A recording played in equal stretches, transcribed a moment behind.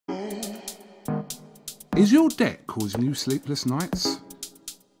Is your debt causing you sleepless nights?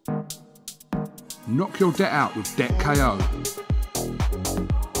 Knock your debt out with Debt KO.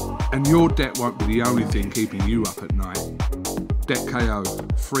 And your debt won't be the only thing keeping you up at night. Debt KO,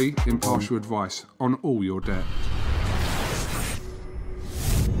 free, impartial advice on all your debt.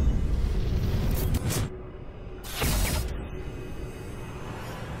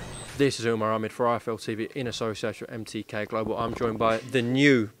 This is AHMED for IFL TV in association with MTK Global. I'm joined by the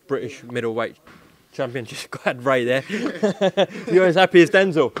new British middleweight champion. Just had Ray there. You're as happy as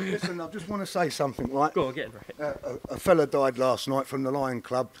Denzel. Listen, I just want to say something, right? Go on, get it, Ray. A fella died last night from the Lion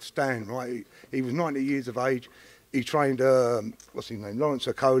Club, Stan, right? He was 90 years of age. He trained, what's his name, Lawrence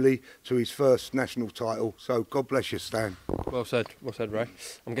Okoli to his first national title. So God bless you, Stan. Well said, Ray.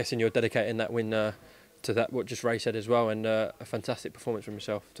 I'm guessing you're dedicating that win to that, what just Ray said as well, and a fantastic performance from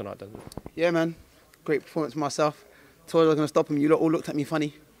yourself tonight, Denzel. Yeah, man. Great performance myself. Thought I was going to stop him. You lot all looked at me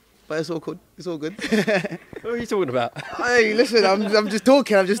funny. But it's all good. It's all good. What are you talking about? Hey, listen, I'm just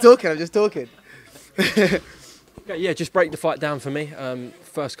talking. I'm just talking. Okay, yeah, just break the fight down for me.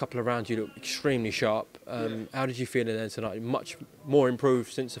 First couple of rounds, you looked extremely sharp. How did you feel in there tonight? Much more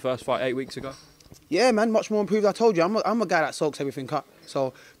improved since the first fight 8 weeks ago? Yeah, man, much more improved. I told you, I'm a guy that soaks everything up.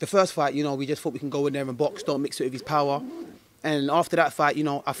 So the first fight, you know, we just thought we can go in there and box, don't mix it with his power. And after that fight, you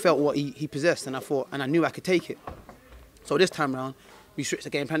know, I felt what he possessed, and I knew I could take it. So this time round, we switched the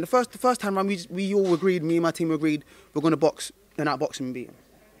game plan. The first time round, we all agreed, me and my team agreed, we're going to box and outbox him and beat him.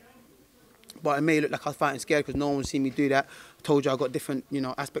 But it may look like I was fighting scared because no one would see me do that. I told you I got different, you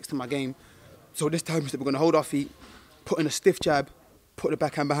know, aspects to my game. So this time we're going to hold our feet, put in a stiff jab, put the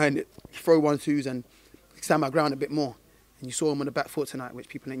backhand behind it, throw 1-2s and stand my ground a bit more. And you saw him on the back foot tonight, which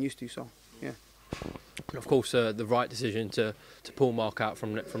people ain't used to, so, yeah. And of course, the right decision to pull Mark out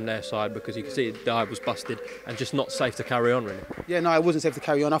from their side, because you can see the eye was busted and just not safe to carry on, really. Yeah, no, it wasn't safe to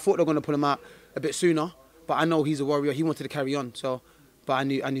carry on. I thought they were going to pull him out a bit sooner, but I know he's a warrior. He wanted to carry on, so. But I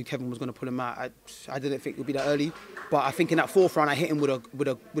knew Kevin was going to pull him out. I didn't think it would be that early, but I think in that fourth round I hit him with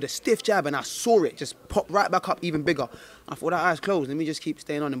a stiff jab, and I saw it just pop right back up even bigger. I thought, that eye's closed. Let me just keep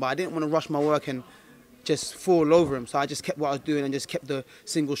staying on him. But I didn't want to rush my work and just fall over him. So I just kept what I was doing and just kept the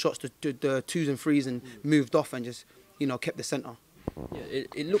single shots, the 2s and 3s, and moved off and just, you know, kept the centre. Yeah,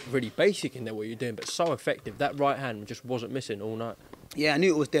 it looked really basic in there what you're doing, but so effective. That right hand just wasn't missing all night. Yeah, I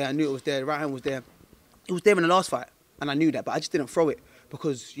knew it was there. The right hand was there. It was there in the last fight, and I knew that, but I just didn't throw it.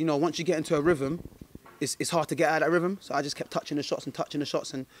 Because, you know, once you get into a rhythm, it's hard to get out of that rhythm. So I just kept touching the shots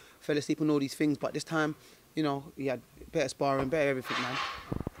and fell asleep on all these things. But this time, you know, he had better sparring, better everything, man.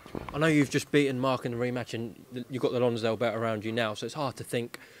 I know you've just beaten Mark in the rematch and you've got the Lonsdale belt around you now, so it's hard to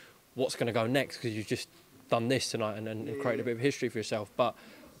think what's going to go next because you've just done this tonight and created a bit of history for yourself. But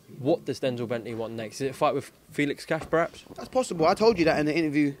what does Denzel Bentley want next? Is it a fight with Felix Cash, perhaps? That's possible. I told you that in the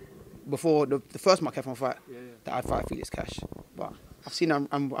interview before the first Mark Heffron fight, that I'd fight Felix Cash. But I've seen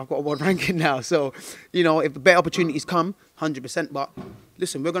I've got a world ranking now, so, you know, if better opportunities come, 100%. But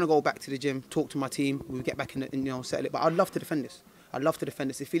listen, we're going to go back to the gym, talk to my team, we'll get back in and, you know, settle it. But I'd love to defend this. I'd love to defend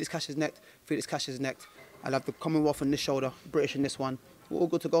this. If Felix Cash is necked, Felix Cash is necked. I'll have the Commonwealth on this shoulder, British in this one. We're all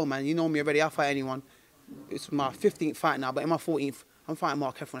good to go, man. You know me already, I'll fight anyone. It's my 15th fight now, but in my 14th, I'm fighting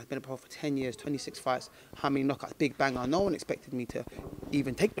Mark Heffron. I've been a pro for 10 years, 26 fights, how many knockouts, big banger. No one expected me to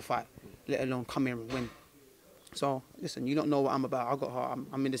even take the fight, let alone come here and win. So, listen, you don't know what I'm about. I've got heart.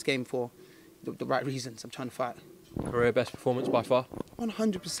 I'm in this game for the right reasons. I'm trying to fight. Career best performance by far?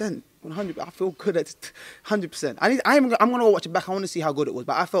 100%. 100%. I feel good at 100%. I'm going to go watch it back. I want to see how good it was.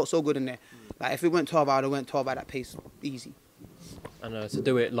 But I felt so good in there. Like, if it went 12 hours, I went 12 at that pace. Easy. And to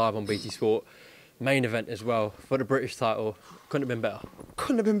do it live on BT Sport, main event as well, for the British title, couldn't have been better.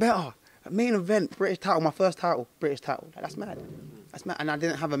 Couldn't have been better. Main event, British title, my first title, British title. Like, that's mad. That's mad. And I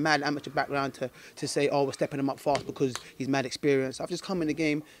didn't have a mad amateur background to say, oh, we're stepping him up fast because he's mad experienced. I've just come in the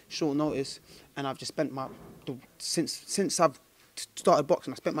game, short notice, and I've just spent since I've started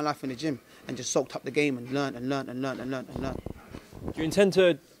boxing, I spent my life in the gym and just soaked up the game and learned. Do you intend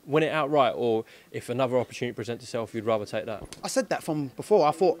to win it outright, or if another opportunity presents itself, you'd rather take that? I said that from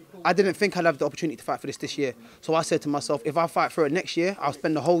before. I didn't think I'd have the opportunity to fight for this year. So I said to myself, if I fight for it next year, I'll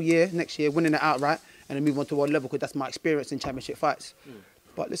spend the whole year next year winning it outright and then move on to world level because that's my experience in championship fights.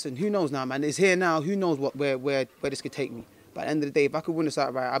 But listen, who knows now, man? It's here now. Who knows where this could take me? But at the end of the day, if I could win this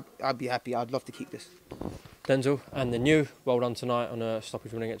outright, I'd be happy. I'd love to keep this. Denzel, and the new, well done tonight on a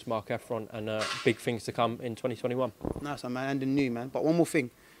stoppage win against Mark Heffron, and big things to come in 2021. Nice one, man, and the new, man. But one more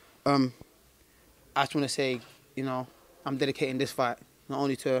thing. I just want to say, you know, I'm dedicating this fight not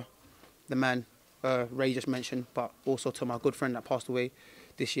only to the man Ray just mentioned, but also to my good friend that passed away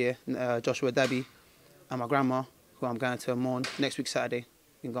this year, Joshua Dabby, and my grandma, who I'm going to mourn next week Saturday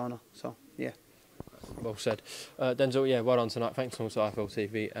in Ghana. So, yeah. Well said. Denzel, yeah, well done tonight. Thanks so much to IFL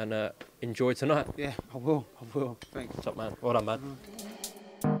TV and enjoy tonight. Yeah, I will. Thanks. Top man. Well done, man.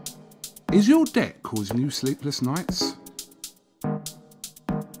 Is your debt causing you sleepless nights?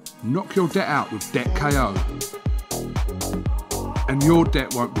 Knock your debt out with Debt KO. And your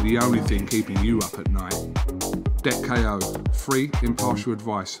debt won't be the only thing keeping you up at night. Debt KO, free impartial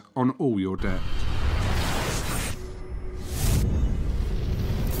advice on all your debt.